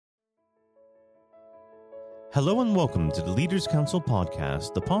Hello and welcome to the Leaders Council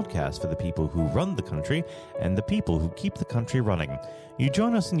podcast, the podcast for the people who run the country and the people who keep the country running. You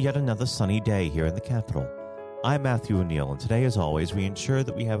join us in yet another sunny day here in the capital. I'm Matthew O'Neill, and today, as always, we ensure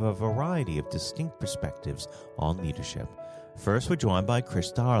that we have a variety of distinct perspectives on leadership. First, we're joined by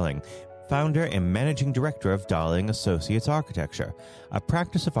Chris Darling, founder and managing director of Darling Associates Architecture, a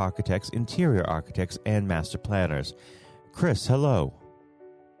practice of architects, interior architects, and master planners. Chris, hello.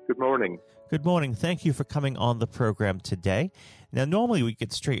 Good morning. Good morning. Thank you for coming on the program today. Now, normally we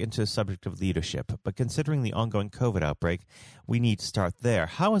get straight into the subject of leadership, but considering the ongoing COVID outbreak, we need to start there.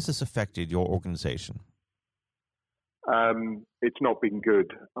 How has this affected your organization? It's not been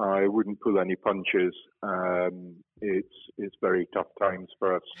good. I wouldn't pull any punches. It's very tough times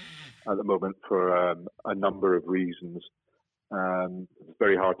for us at the moment for a number of reasons. It's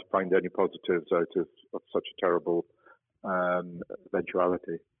very hard to find any positives out of such a terrible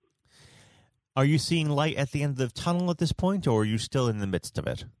eventuality. Are you seeing light at the end of the tunnel at this point, or are you still in the midst of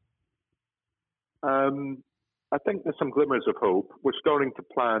it? I think there's some glimmers of hope. We're starting to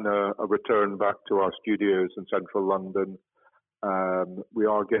plan a return back to our studios in central London. We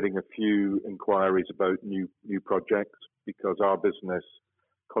are getting a few inquiries about new projects because our business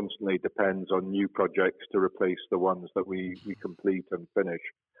constantly depends on new projects to replace the ones that we complete and finish.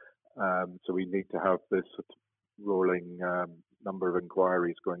 So we need to have this sort of rolling number of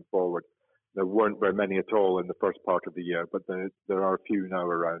inquiries going forward. There weren't very many at all in the first part of the year, but there are a few now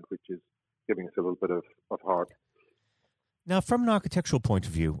around, which is giving us a little bit of heart. Now, from an architectural point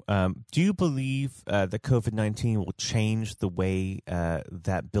of view, do you believe that COVID-19 will change the way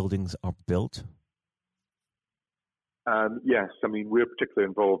that buildings are built? Yes. I mean, we're particularly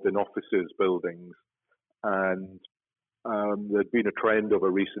involved in offices buildings, and there's been a trend over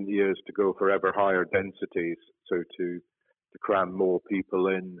recent years to go for ever higher densities, so to cram more people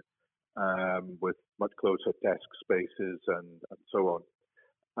in with much closer desk spaces and so on.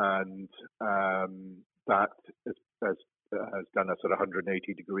 And that has done us at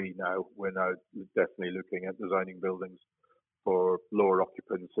 180 degree now. We're now definitely looking at designing buildings for lower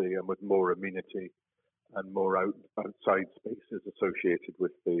occupancy and with more amenity and more outside spaces associated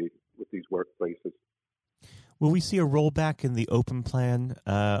with these workplaces. Will we see a rollback in the open plan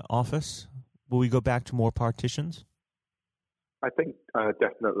office? Will we go back to more partitions? I think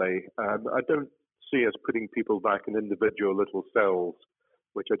definitely. I don't see us putting people back in individual little cells,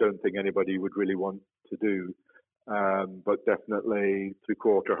 which I don't think anybody would really want to do. But definitely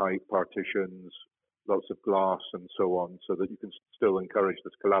three-quarter height partitions, lots of glass and so on, so that you can still encourage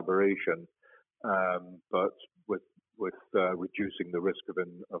this collaboration, but with reducing the risk of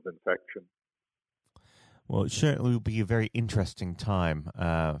infection. Well, it certainly will be a very interesting time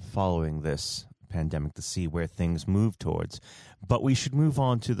following this pandemic to see where things move towards. But we should move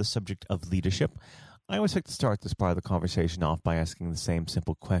on to the subject of leadership. I always like to start this part of the conversation off by asking the same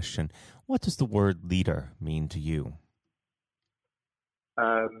simple question. What does the word leader mean to you?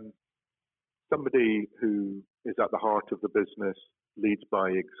 Somebody who is at the heart of the business, leads by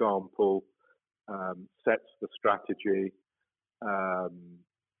example, sets the strategy,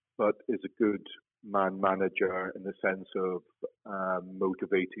 but is a good manager in the sense of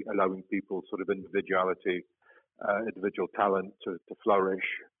motivating, allowing people sort of individuality, individual talent to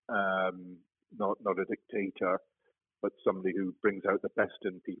flourish, not a dictator, but somebody who brings out the best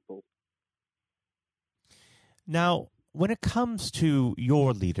in people. Now, when it comes to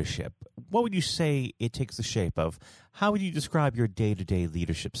your leadership, what would you say it takes the shape of? How would you describe your day-to-day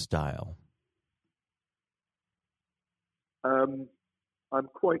leadership style? I'm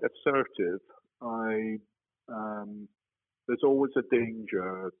quite assertive. There's always a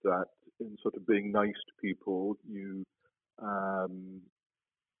danger that in sort of being nice to people, you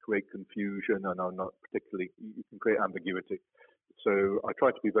create confusion and are not particularly, you can create ambiguity. So I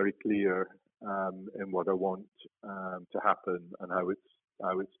try to be very clear in what I want to happen and how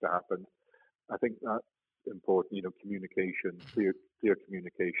it's to happen. I think that's important, communication, clear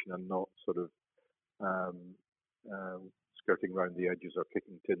communication, and not sort of skirting around the edges or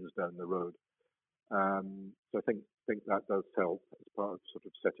kicking tins down the road. So I think that does help as part of sort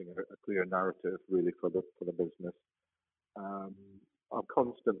of setting a clear narrative really for the business. I'm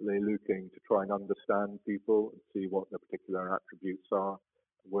constantly looking to try and understand people and see what their particular attributes are,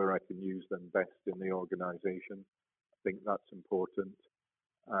 where I can use them best in the organization. I think that's important.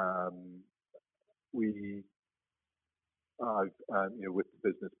 With the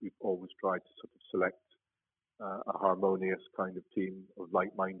business, we've always tried to sort of select a harmonious kind of team of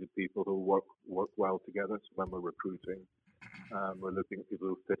like-minded people who work well together. So when we're recruiting, we're looking at people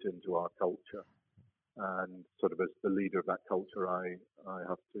who fit into our culture. And sort of as the leader of that culture, I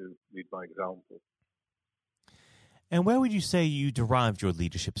have to lead by example. And where would you say you derived your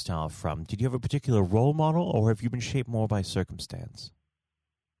leadership style from? Did you have a particular role model, or have you been shaped more by circumstance?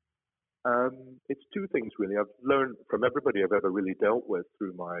 It's two things, really. I've learned from everybody I've ever really dealt with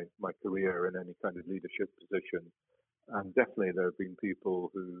through my career in any kind of leadership position. And definitely there have been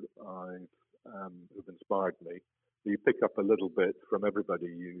people who've inspired me. You pick up a little bit from everybody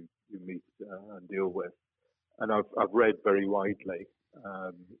you meet and deal with. And I've read very widely.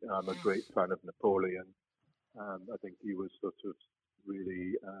 I'm a great fan of Napoleon. I think he was sort of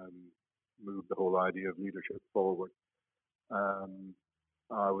really moved the whole idea of leadership forward. Um,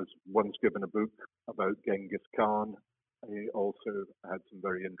 I was once given a book about Genghis Khan. He also had some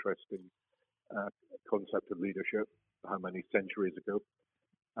very interesting uh, concept of leadership, how many centuries ago.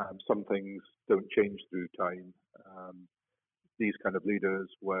 Some things don't change through time. Um, these kind of leaders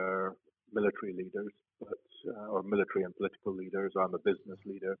were military leaders, or military and political leaders. I'm a business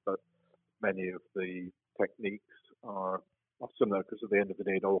leader, but many of the techniques are similar because at the end of the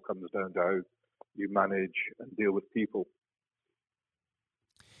day, it all comes down to how you manage and deal with people.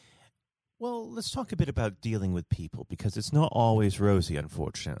 Well, let's talk a bit about dealing with people because it's not always rosy,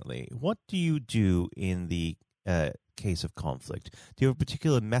 unfortunately. What do you do in the case of conflict? Do you have a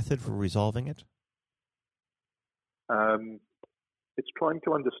particular method for resolving it? Um, it's trying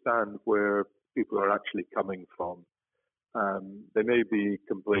to understand where people are actually coming from. They may be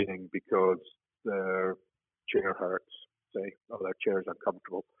complaining because their chair hurts, say, or their chair is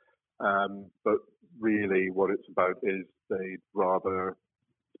uncomfortable. But really, what it's about is they'd rather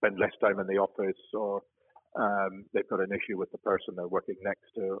spend less time in the office, or they've got an issue with the person they're working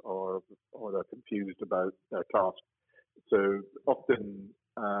next to, or they're confused about their task. So often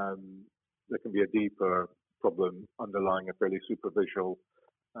there can be a deeper problem underlying a fairly superficial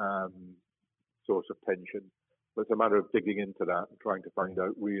um, source of tension. But it's a matter of digging into that and trying to find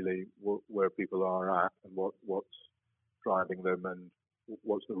out really where people are at and what's driving them and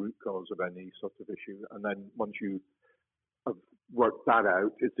what's the root cause of any sort of issue. And then once you have worked that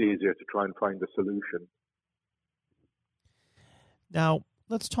out, it's easier to try and find a solution. Now,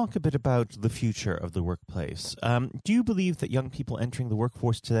 let's talk a bit about the future of the workplace. Do you believe that young people entering the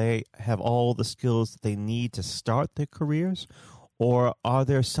workforce today have all the skills that they need to start their careers, or are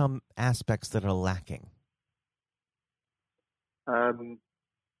there some aspects that are lacking?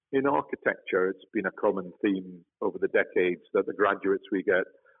 In architecture, it's been a common theme over the decades that the graduates we get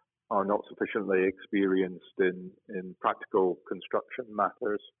are not sufficiently experienced in practical construction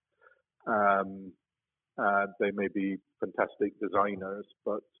matters. Um, they may be fantastic designers,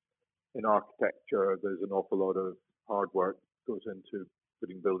 but in architecture, there's an awful lot of hard work goes into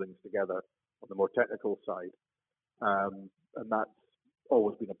putting buildings together on the more technical side. And that's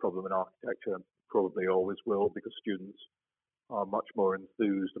always been a problem in architecture and probably always will because students are much more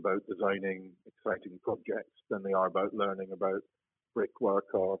enthused about designing exciting projects than they are about learning about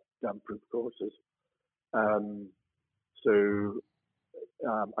brickwork or damp-proof courses. Um, so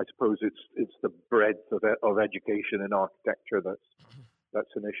I suppose it's the breadth of education in architecture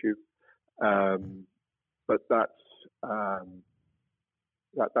that's an issue, but that's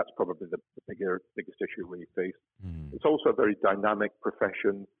probably the biggest issue we face. It's also a very dynamic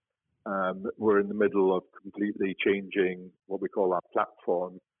profession. We're in the middle of completely changing what we call our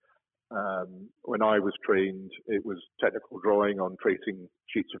platform. When I was trained, it was technical drawing on tracing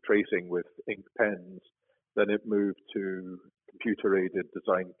sheets of tracing with ink pens. Then it moved to computer-aided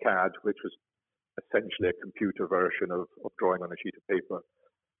design CAD, which was essentially a computer version of drawing on a sheet of paper.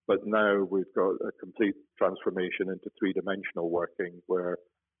 But now we've got a complete transformation into three-dimensional working where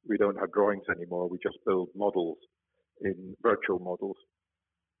we don't have drawings anymore. We just build models in virtual models.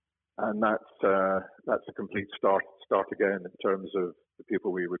 And that's a complete start again in terms of the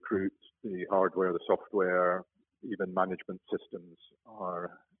people we recruit, the hardware, the software, even management systems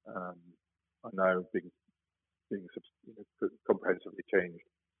are now being comprehensively changed.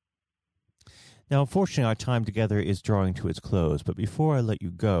 Now, unfortunately, our time together is drawing to its close, but before I let you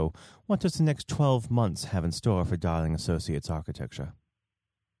go, what does the next 12 months have in store for Darling Associates Architecture?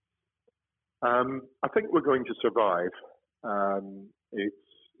 I think we're going to survive.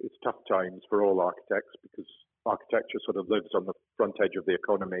 It's tough times for all architects because architecture sort of lives on the front edge of the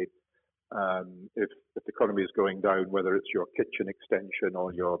economy. If the economy is going down, whether it's your kitchen extension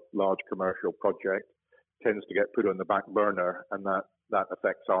or your large commercial project, tends to get put on the back burner, and that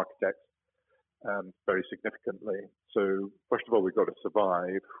affects architects very significantly. So first of all, we've got to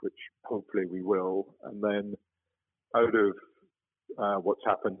survive, which hopefully we will, and then out of what's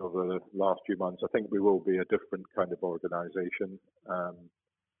happened over the last few months, I think we will be a different kind of organization.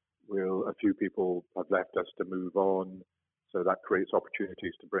 A few people have left us to move on, so that creates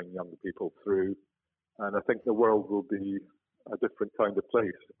opportunities to bring younger people through. And I think the world will be a different kind of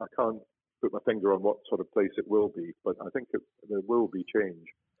place. I can't put my finger on what sort of place it will be, but I think there will be change.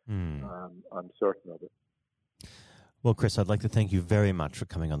 I'm certain of it. Well, Chris, I'd like to thank you very much for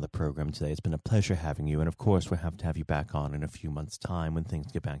coming on the program today. It's been a pleasure having you. And of course, we'll have to have you back on in a few months' time when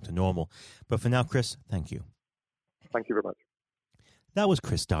things get back to normal. But for now, Chris, thank you. Thank you very much. That was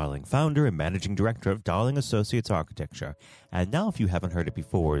Chris Darling, founder and managing director of Darling Associates Architecture. And now, if you haven't heard it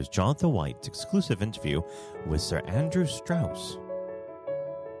before, is Jonathan White's exclusive interview with Sir Andrew Strauss.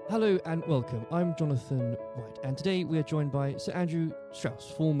 Hello and welcome. I'm Jonathan White, and today we are joined by Sir Andrew Strauss,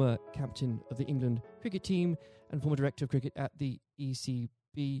 former captain of the England cricket team and former director of cricket at the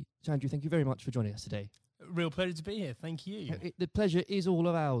ECB. Sir Andrew, thank you very much for joining us today. Real pleasure to be here. Thank you. The pleasure is all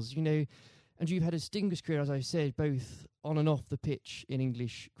of ours. You know, Andrew, you've had a distinguished career, as I said, both on and off the pitch in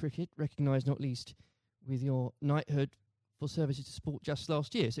English cricket, recognised not least with your knighthood for services to sport just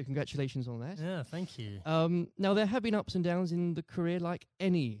last year. So congratulations on that. Yeah, thank you. Now, there have been ups and downs in the career, like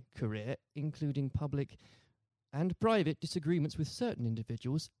any career, including public and private disagreements with certain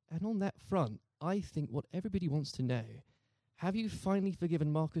individuals. And on that front, I think what everybody wants to know, have you finally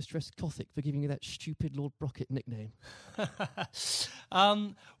forgiven Marcus Trescothick for giving you that stupid Lord Brocket nickname?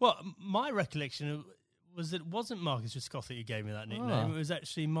 Well, my recollection was that it wasn't Marcus Trescothick who gave me that nickname. It was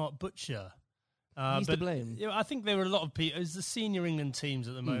actually Mark Butcher. He's to blame. You know, I think there were a lot of people. It was the senior England teams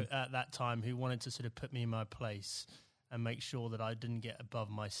at that time who wanted to sort of put me in my place and make sure that I didn't get above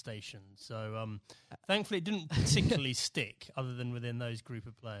my station. So thankfully it didn't particularly stick other than within those group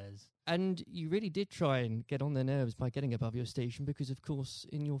of players. And you really did try and get on their nerves by getting above your station because, of course,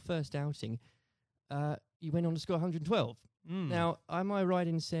 in your first outing, you went on to score 112. Now, am I right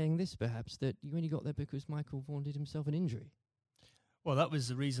in saying this, perhaps, that you only got there because Michael Vaughan did himself an injury? Well, that was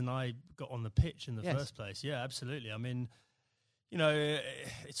the reason I got on the pitch in the first place. Yeah, absolutely. I mean, you know,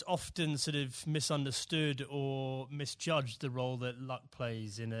 it's often sort of misunderstood or misjudged the role that luck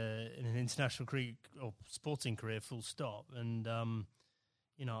plays in an international career or sporting career, full stop. And,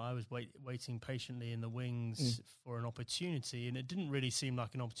 you know, I was waiting patiently in the wings for an opportunity, and it didn't really seem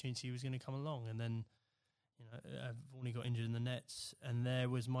like an opportunity was going to come along. And then, you know, I've only got injured in the nets, and there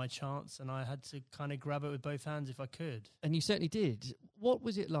was my chance, and I had to kind of grab it with both hands if I could. And you certainly did. What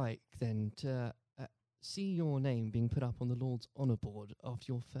was it like then to see your name being put up on the Lord's Honour Board after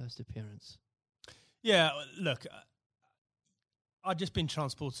your first appearance? Yeah, look, I'd just been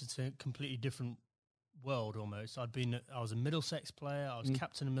transported to a completely different world almost. I was a Middlesex player, I was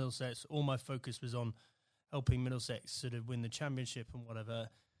captain of Middlesex, all my focus was on helping Middlesex sort of win the championship and whatever.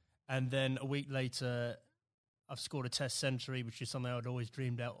 And then a week later, I've scored a test century, which is something I'd always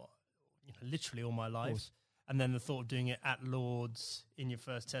dreamed out, you know, literally all my life. And then the thought of doing it at Lord's in your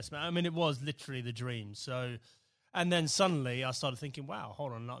first test match. I mean, it was literally the dream. So, and then suddenly I started thinking, wow,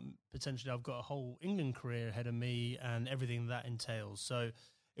 hold on, potentially I've got a whole England career ahead of me and everything that entails. So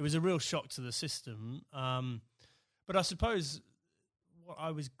it was a real shock to the system. But I suppose what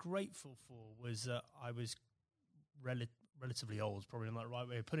I was grateful for was that I was relatively old, probably not the right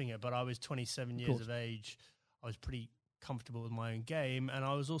way of putting it, but I was 27 years of age. I was pretty comfortable with my own game. And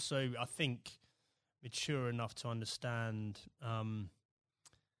I was also, I think, mature enough to understand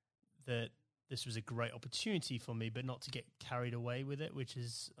that this was a great opportunity for me, but not to get carried away with it, which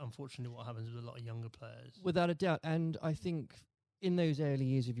is unfortunately what happens with a lot of younger players. Without a doubt. And I think in those early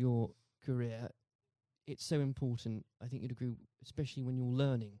years of your career, it's so important, I think you'd agree, especially when you're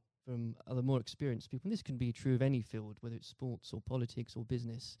learning from other more experienced people. And this can be true of any field, whether it's sports or politics or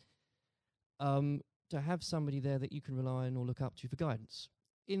business, to have somebody there that you can rely on or look up to for guidance.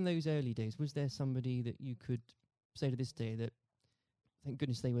 In those early days, was there somebody that you could say to this day that, thank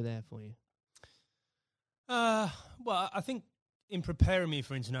goodness they were there for you? Well, I think in preparing me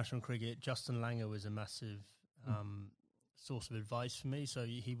for international cricket, Justin Langer was a massive source of advice for me. So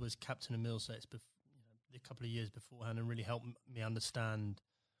he was captain of Middlesex a couple of years beforehand and really helped me understand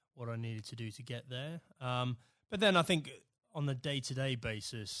what I needed to do to get there. But then I think on the day-to-day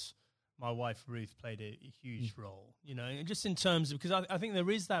basis, my wife Ruth played a huge role, you know, just in terms of, because I think there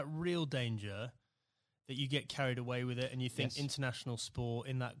is that real danger that you get carried away with it and you think international sport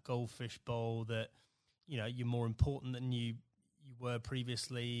in that goldfish bowl that, you know, you're more important than you were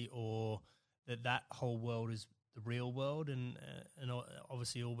previously, or that whole world is the real world. And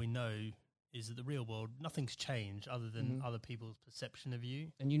obviously all we know is that the real world, nothing's changed other than other people's perception of you.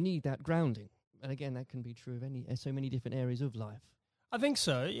 And you need that grounding. And again, that can be true of so many different areas of life. I think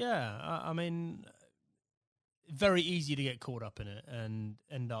so, yeah. I mean, very easy to get caught up in it and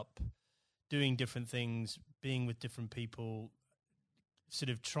end up doing different things, being with different people, sort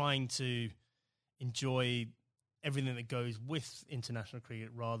of trying to enjoy everything that goes with international cricket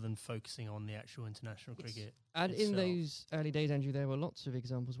rather than focusing on the actual international cricket. And itself. in those early days, Andrew, there were lots of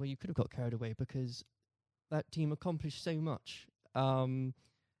examples where you could have got carried away because that team accomplished so much.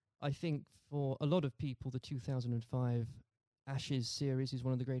 I think for a lot of people, the 2005 Ashes series is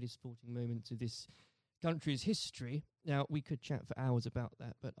one of the greatest sporting moments of this country's history. Now, we could chat for hours about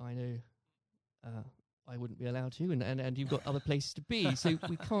that, but I know I wouldn't be allowed to, and you've got other places to be, so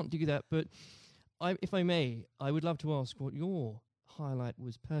we can't do that. But if I may, I would love to ask what your highlight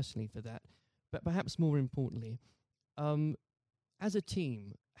was personally for that, but perhaps more importantly, as a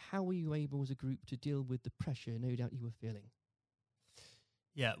team, how were you able as a group to deal with the pressure no doubt you were feeling?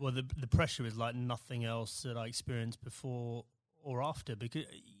 Yeah, well, the pressure is like nothing else that I experienced before or after, because,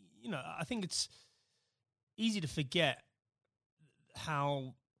 I think it's easy to forget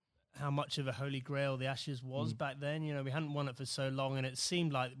how much of a holy grail the Ashes was back then. We hadn't won it for so long, and it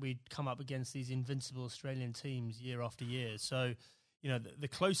seemed like we'd come up against these invincible Australian teams year after year. So, the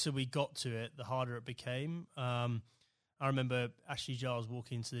closer we got to it, the harder it became. I remember Ashley Giles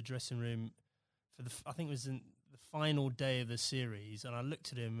walking into the dressing room for I think it was in the final day of the series, and I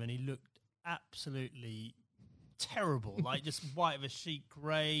looked at him and he looked absolutely terrible, like just white of a sheet,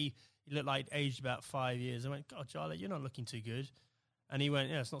 grey. He looked like aged about 5 years. I went, God, Charlie, you're not looking too good. And he went,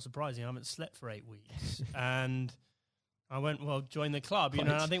 yeah, it's not surprising. I haven't slept for 8 weeks. And I went, well, join the club. And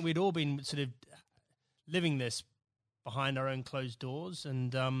I think we'd all been sort of living this behind our own closed doors.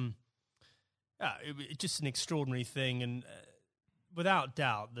 And it's just an extraordinary thing. And without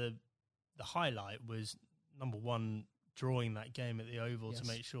doubt, the highlight was, number one, drawing that game at the Oval to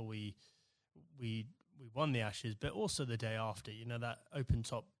make sure we won the Ashes, but also the day after, that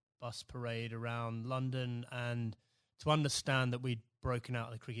open-top bus parade around London, and to understand that we'd broken out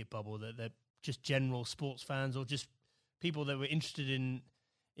of the cricket bubble, that they're just general sports fans or just people that were interested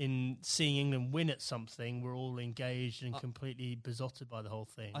in seeing England win at something were all engaged and completely besotted by the whole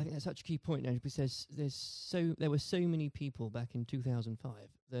thing. I think that's such a key point now, because there were so many people back in 2005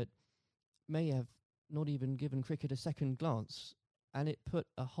 that may have not even given cricket a second glance, and it put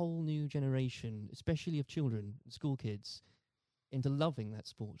a whole new generation, especially of children, school kids, into loving that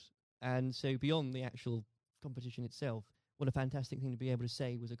sport. And so beyond the actual competition itself, what a fantastic thing to be able to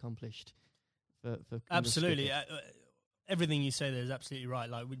say was accomplished for absolutely. Everything you say there is absolutely right.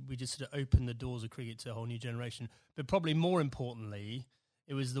 Like we just sort of opened the doors of cricket to a whole new generation. But probably more importantly,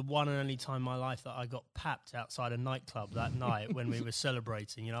 it was the one and only time in my life that I got papped outside a nightclub that night when we were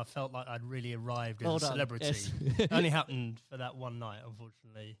celebrating. I felt like I'd really arrived as a celebrity. Yes. It only happened for that one night,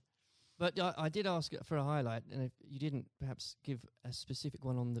 unfortunately. But I did ask for a highlight, and if you didn't perhaps give a specific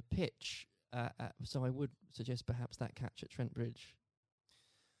one on the pitch, so I would suggest perhaps that catch at Trent Bridge.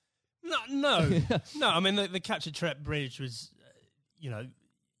 No. I mean, the catch at Trent Bridge was,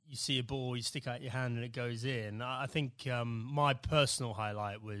 you see a ball, you stick out your hand and it goes in. I think my personal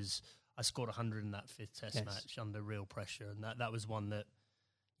highlight was I scored 100 in that fifth Test match under real pressure, and that was one that,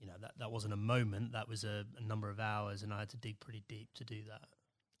 that wasn't a moment, that was a number of hours, and I had to dig pretty deep to do that.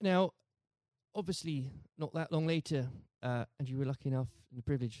 Now, obviously, not that long later, and you were lucky enough and the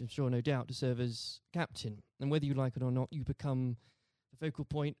privilege, I'm sure, no doubt, to serve as captain. And whether you like it or not, you become the focal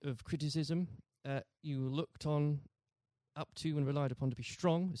point of criticism. You were looked on, up to, and relied upon to be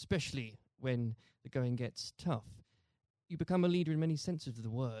strong, especially when the going gets tough. You become a leader in many senses of the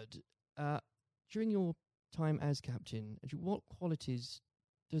word. During your time as captain, what qualities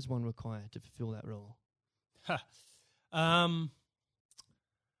does one require to fulfill that role?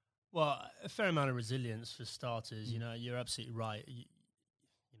 Well, a fair amount of resilience for starters. You're absolutely right.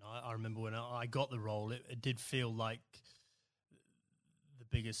 I remember when I got the role, it did feel like the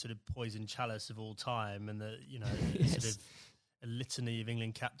biggest sort of poison chalice of all time, and the sort of a litany of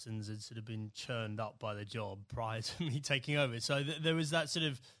England captains had sort of been churned up by the job prior to me taking over. So there was that sort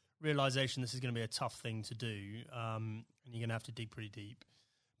of realization this is going to be a tough thing to do, and you're going to have to dig pretty deep.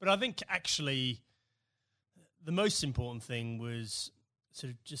 But I think actually the most important thing was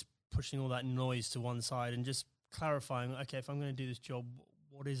sort of just pushing all that noise to one side and just clarifying, okay, if I'm going to do this job,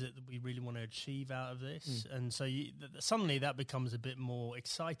 what is it that we really want to achieve out of this? And so suddenly that becomes a bit more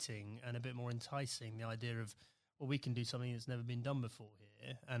exciting and a bit more enticing, the idea of, well, we can do something that's never been done before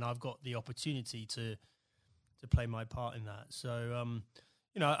here, and I've got the opportunity to play my part in that. So,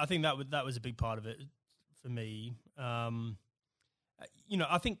 I think that was a big part of it for me. I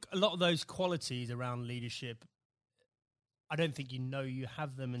think a lot of those qualities around leadership, I don't think you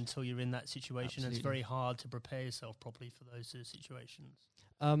have them until you're in that situation. Absolutely. It's very hard to prepare yourself properly for those situations.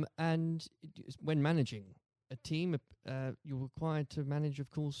 And when managing a team, you're required to manage, of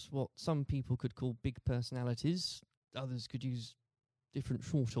course, what some people could call big personalities. Others could use different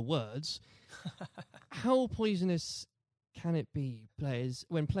shorter words. How poisonous can it be,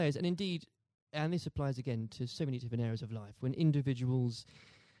 when players, and indeed, and this applies again to so many different areas of life, when individuals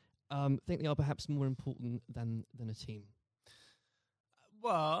think they are perhaps more important than a team?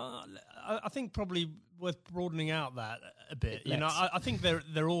 Well, I think probably worth broadening out that a bit. You know, I think there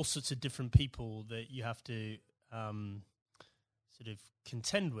are all sorts of different people that you have to sort of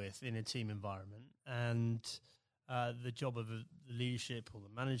contend with in a team environment, and the job of the leadership or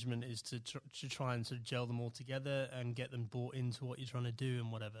the management is to try and sort of gel them all together and get them bought into what you're trying to do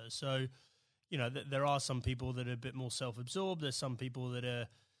and whatever. So, you know, there are some people that are a bit more self-absorbed. There's some people that are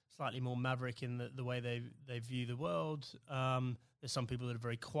slightly more maverick in the way they view the world. There's some people that are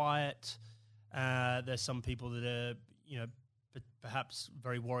very quiet. There's some people that are, you know, perhaps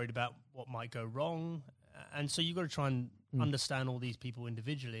very worried about what might go wrong. And so you've got to try and understand all these people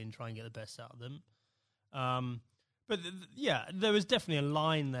individually and try and get the best out of them. But there was definitely a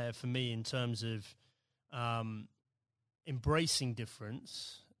line there for me in terms of embracing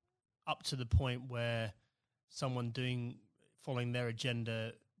difference up to the point where someone following their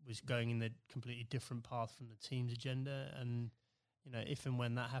agenda was going in a completely different path from the team's agenda. And, you know, if and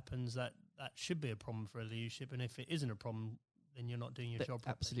when that happens, that should be a problem for a leadership. And if it isn't a problem, then you're not doing your job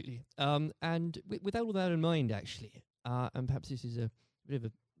properly. Absolutely. And with all that in mind, actually, and perhaps this is a bit of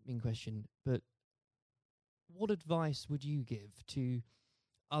a mean question, but what advice would you give to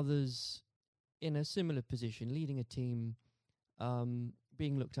others in a similar position, leading a team,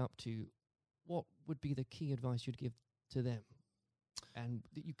 being looked up to? What would be the key advice you'd give to them, and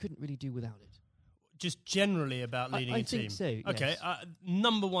that you couldn't really do without it? Just generally about leading a team? I think so, yes. Okay,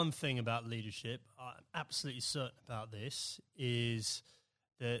 number one thing about leadership, I'm absolutely certain about this, is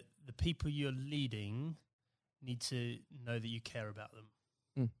that the people you're leading need to know that you care about them.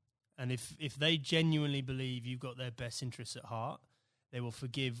 And if they genuinely believe you've got their best interests at heart, they will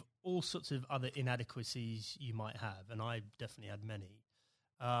forgive all sorts of other inadequacies you might have, and I definitely had many.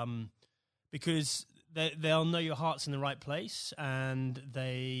 Because they'll know your heart's in the right place, and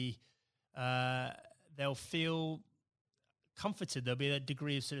they'll feel comforted. There'll be a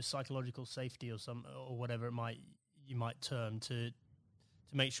degree of sort of psychological safety or whatever you might term to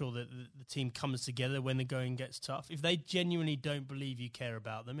make sure that the team comes together when the going gets tough. If they genuinely don't believe you care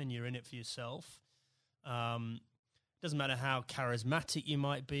about them and you're in it for yourself, doesn't matter how charismatic you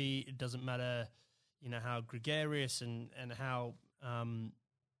might be. It doesn't matter, you know, how gregarious and how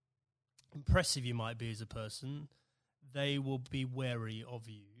impressive you might be as a person. They will be wary of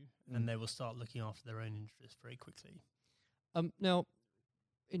you, and they will start looking after their own interests very quickly. Now,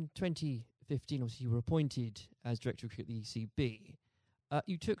 in 2015, obviously, you were appointed as Director of Cricket at the ECB.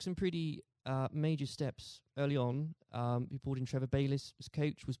 You took some pretty major steps early on. You brought in Trevor Bayliss as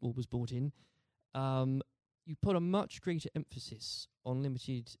coach, was brought in. You put a much greater emphasis on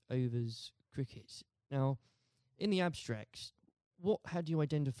limited overs cricket. Now, in the abstract, what had you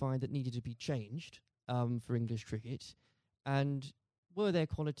identified that needed to be changed for English cricket? And were there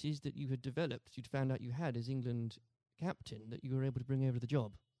qualities that you had developed, you'd found out you had as England captain, that you were able to bring over to the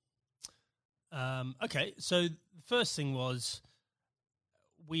job? Okay, so the first thing was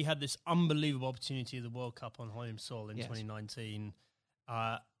we had this unbelievable opportunity of the World Cup on home soil in 2019.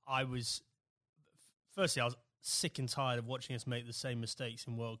 I was sick and tired of watching us make the same mistakes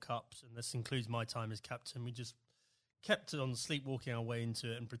in World Cups, and this includes my time as captain. We just kept on sleepwalking our way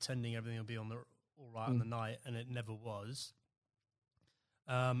into it and pretending everything would be all right on the night, and it never was.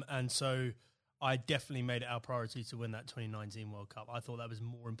 And so I definitely made it our priority to win that 2019 World Cup. I thought that was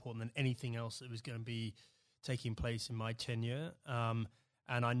more important than anything else that was going to be taking place in my tenure.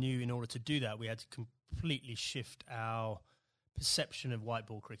 And I knew in order to do that, we had to completely shift our perception of white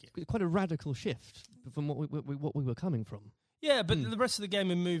ball cricket. Quite a radical shift from what we were coming from. Yeah, but the rest of the game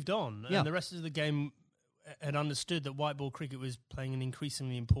had moved on. And the rest of the game had understood that white ball cricket was playing an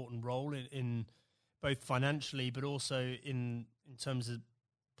increasingly important role in both financially, but also in terms of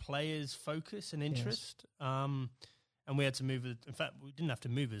players' focus and interest. Yes. And we had to move. In fact, we didn't have to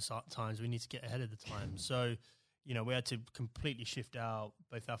move at times. We need to get ahead of the time. So, you know, we had to completely shift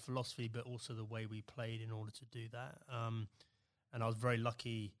both our philosophy, but also the way we played in order to do that. And I was very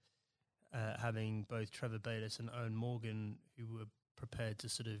lucky having both Trevor Bayliss and Owen Morgan, who were prepared to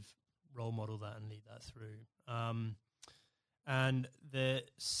sort of role model that and lead that through. And the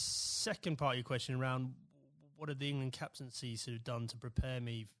second part of your question around what had the England captaincy sort of done to prepare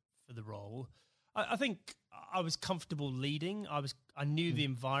me for the role, I think I was comfortable leading. I knew the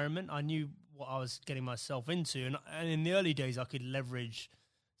environment. I knew what I was getting myself into. And in the early days, I could leverage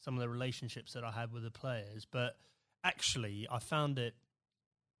some of the relationships that I had with the players. But actually, I found it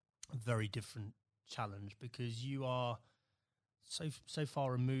a very different challenge because you are so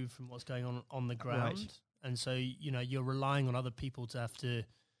far removed from what's going on the ground, Right. and so you're relying on other people to have to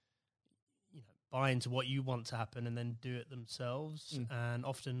buy into what you want to happen and then do it themselves, and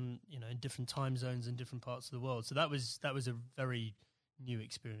often in different time zones in different parts of the world. So that was a very new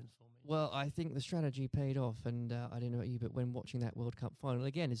experience for me. Well, I think the strategy paid off, and I don't know about you, but when watching that World Cup final,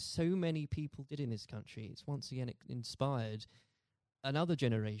 again, as so many people did in this country, it's once again inspired another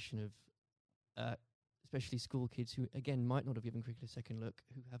generation of especially school kids who, again, might not have given cricket a second look,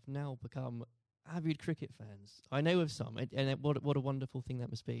 who have now become avid cricket fans. I know of some, and what a wonderful thing that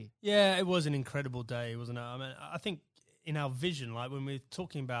must be. Yeah, it was an incredible day, wasn't it? I mean, I think in our vision, like when we're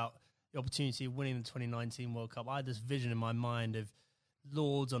talking about the opportunity of winning the 2019 World Cup, I had this vision in my mind of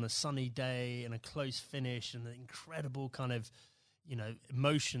Lords on a sunny day and a close finish and the incredible kind of,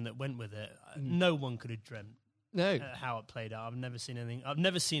 emotion that went with it. No one could have dreamt how it played out. I've never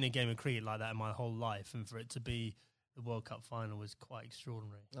seen a game of cricket like that in my whole life, and for it to be the World Cup final was quite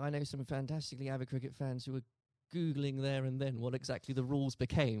extraordinary. I know some fantastically avid cricket fans who were Googling there and then what exactly the rules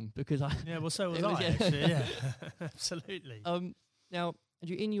became, because so was I, actually, yeah. Absolutely. Now,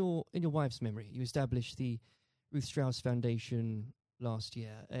 Andrew, in your wife's memory, you established the Ruth Strauss Foundation last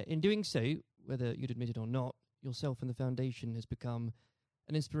year. In doing so, whether you'd admit it or not, yourself and the foundation has become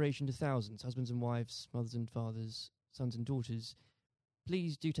an inspiration to thousands, husbands and wives, mothers and fathers, sons and daughters.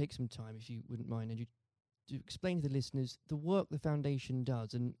 Please do take some time, if you wouldn't mind, and to explain to the listeners the work the foundation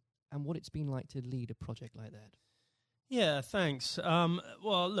does and what it's been like to lead a project like that. Yeah, thanks.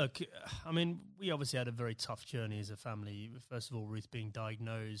 Well, look, I mean, we obviously had a very tough journey as a family. First of all, Ruth being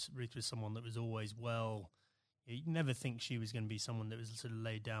diagnosed. Ruth was someone that was always well. You never think she was going to be someone that was sort of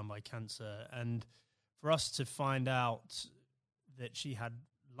laid down by cancer. And for us to find out that she had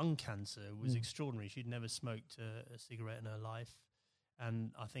lung cancer was extraordinary. She'd never smoked a cigarette in her life.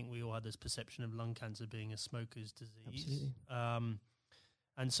 And I think we all had this perception of lung cancer being a smoker's disease. Absolutely.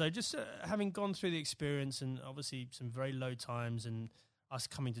 And so just having gone through the experience and obviously some very low times and us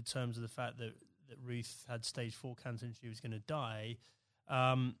coming to terms with the fact that Ruth had stage 4 cancer and she was going to die,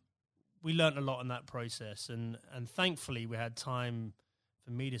 we learnt a lot in that process. And thankfully we had time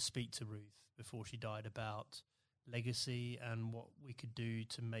for me to speak to Ruth before she died about legacy and what we could do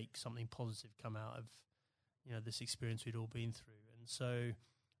to make something positive come out of this experience we'd all been through. And so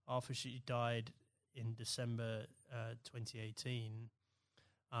after she died in December 2018,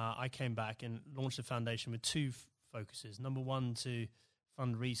 I came back and launched a foundation with two focuses. Number one, to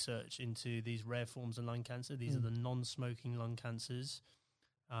fund research into these rare forms of lung cancer. These are the non-smoking lung cancers.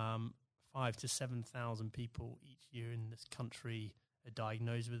 5,000 to 7,000 people each year in this country are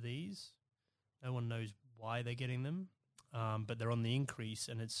diagnosed with these. No one knows why they're getting them, but they're on the increase,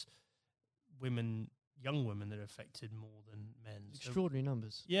 and it's young women that are affected more than men. Extraordinary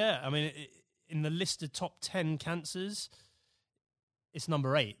numbers. Yeah, I mean, in the list of top 10 cancers, it's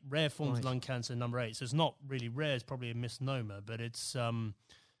number 8. Rare forms of lung cancer, number 8. So it's not really rare. It's probably a misnomer, but it's,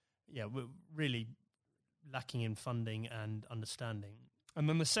 we're really lacking in funding and understanding. And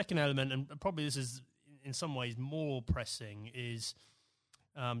then the second element, and probably this is in some ways more pressing, is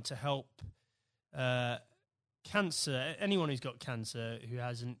to help cancer, anyone who's got cancer who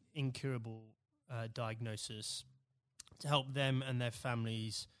has an incurable diagnosis, to help them and their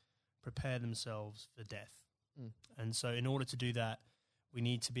families prepare themselves for death. And so in order to do that, we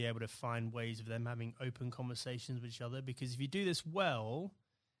need to be able to find ways of them having open conversations with each other, because if you do this well,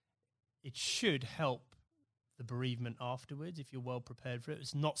 it should help the bereavement afterwards if you're well prepared for it.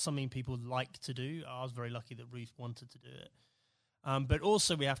 It's not something people like to do. I was very lucky that Ruth wanted to do it. But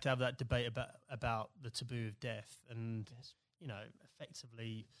also we have to have that debate about the taboo of death and,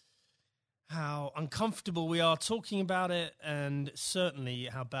 effectively how uncomfortable we are talking about it, and certainly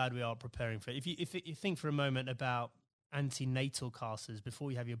how bad we are preparing for it. If you think for a moment about antenatal classes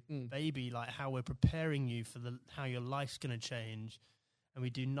before you have your baby, like how we're preparing you for how your life's going to change, and we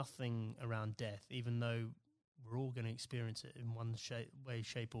do nothing around death, even though we're all going to experience it in one way,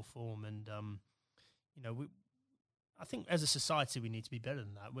 shape or form. And, I think as a society we need to be better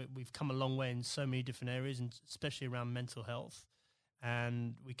than that. We've come a long way in so many different areas, and especially around mental health,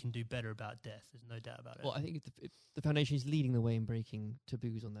 and we can do better about death. There's no doubt about it. Well, I think the foundation is leading the way in breaking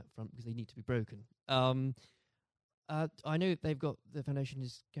taboos on that front, because they need to be broken. I know the foundation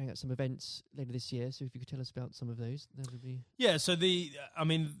is going out some events later this year, so if you could tell us about some of those, that would be... Yeah, so we've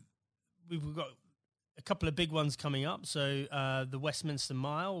got a couple of big ones coming up. So the Westminster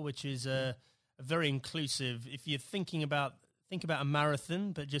Mile, which is a very inclusive, if you're think about a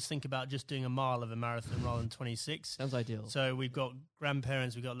marathon, but just think about just doing a mile of a marathon rather than 26. Sounds ideal. So we've got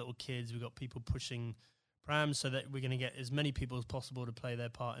grandparents, we've got little kids, we've got people pushing prams, so that we're going to get as many people as possible to play their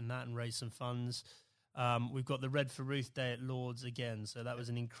part in that and raise some funds. We've got the Red for Ruth Day at Lord's again, so that was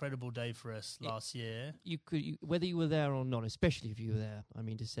an incredible day for us last year. Whether you were there or not, especially if you were there, I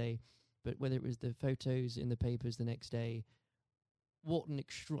mean to say, but whether it was the photos in the papers the next day, what an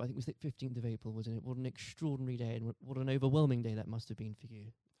I think it was the 15th of April, wasn't it? What an extraordinary day, and what an overwhelming day that must have been for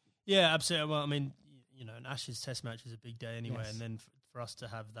you. Yeah, absolutely. Well, I mean, an Ashes Test match is a big day anyway, and then for us to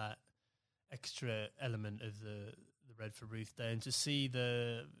have that extra element of the Red for Ruth Day and to see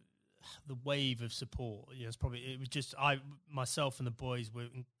the wave of support, it was just myself and the boys were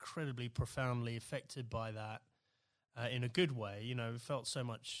incredibly profoundly affected by that in a good way. We felt so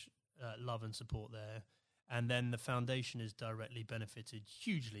much love and support there. And then the foundation is directly benefited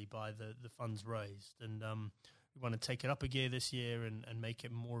hugely by the funds raised. And we want to take it up a gear this year and make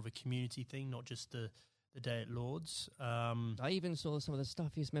it more of a community thing, not just the day at Lord's. I even saw some of the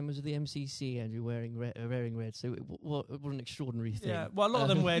stuffiest members of the MCC, Andrew, wearing red. So what an extraordinary thing. Yeah, well, a lot of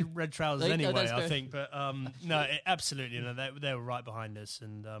them wear red trousers anyway, I think. But no, absolutely. They were right behind us.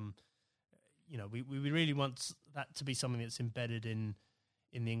 And, we really want that to be something that's embedded in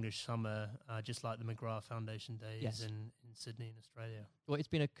the English summer, just like the McGrath Foundation Day is in Sydney in Australia. Well, it's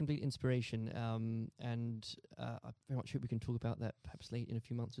been a complete inspiration, and I very much hope we can talk about that perhaps late in a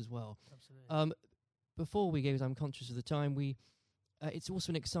few months as well. Absolutely. Before we go, as I'm conscious of the time, it's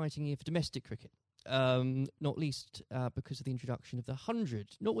also an exciting year for domestic cricket, not least because of the introduction of the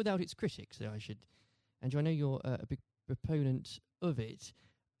 100, not without its critics, Andrew, I know you're a big proponent of it.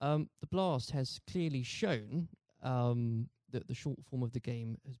 The Blast has clearly shown that the short form of the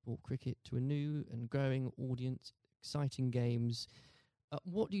game has brought cricket to a new and growing audience, exciting games.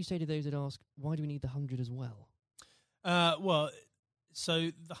 What do you say to those that ask, why do we need the 100 as well? So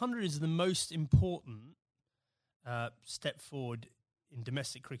the 100 is the most important step forward in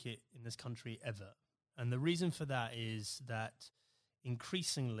domestic cricket in this country ever. And the reason for that is that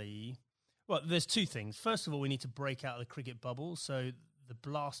increasingly, there's two things. First of all, we need to break out of the cricket bubble. So the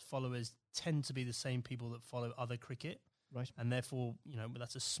Blast followers tend to be the same people that follow other cricket. Right. And therefore,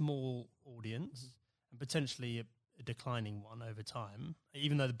 that's a small audience and potentially a declining one over time,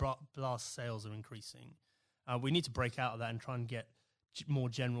 even though the Blast sales are increasing. We need to break out of that and try and get more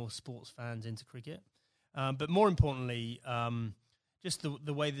general sports fans into cricket. But more importantly, just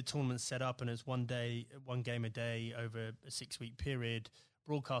the way the tournament's set up, and it's one game a day over a 6-week period,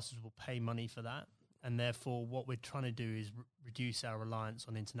 broadcasters will pay money for that. And therefore, what we're trying to do is reduce our reliance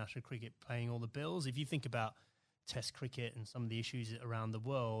on international cricket paying all the bills. If you think about Test cricket and some of the issues around the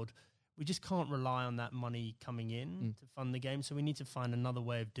world, we just can't rely on that money coming in to fund the game. So we need to find another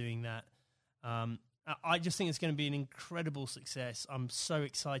way of doing that. I just think it's going to be an incredible success. I'm so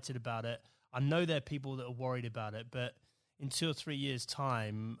excited about it. I know there are people that are worried about it, but in 2 or 3 years'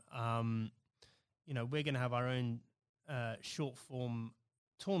 time, we're going to have our own short form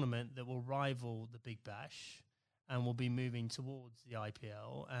tournament that will rival the Big Bash, and we'll be moving towards the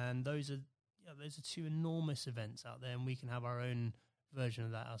IPL. And those are two enormous events out there, and we can have our own version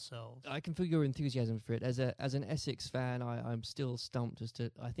of that ourselves. I can feel your enthusiasm for it. As an Essex fan, I'm still stumped as to,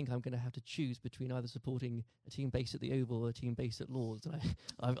 I think I'm going to have to choose between either supporting a team based at the Oval or a team based at Lord's. And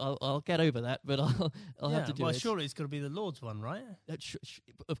I'll get over that, but I'll have to do it. Well, surely it's got to be the Lord's one, right?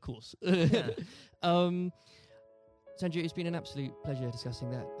 Of course. Yeah. Sanju, it's been an absolute pleasure discussing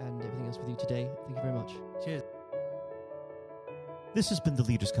that and everything else with you today. Thank you very much. Cheers. This has been the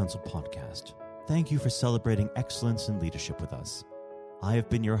Leaders Council podcast. Thank you for celebrating excellence in leadership with us. I have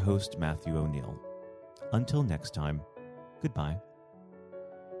been your host, Matthew O'Neill. Until next time, goodbye.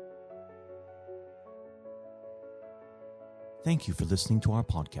 Thank you for listening to our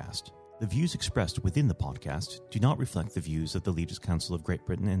podcast. The views expressed within the podcast do not reflect the views of the Leaders Council of Great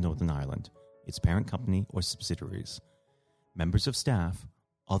Britain and Northern Ireland, its parent company or subsidiaries, members of staff,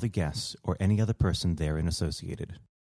 other guests, or any other person therein associated.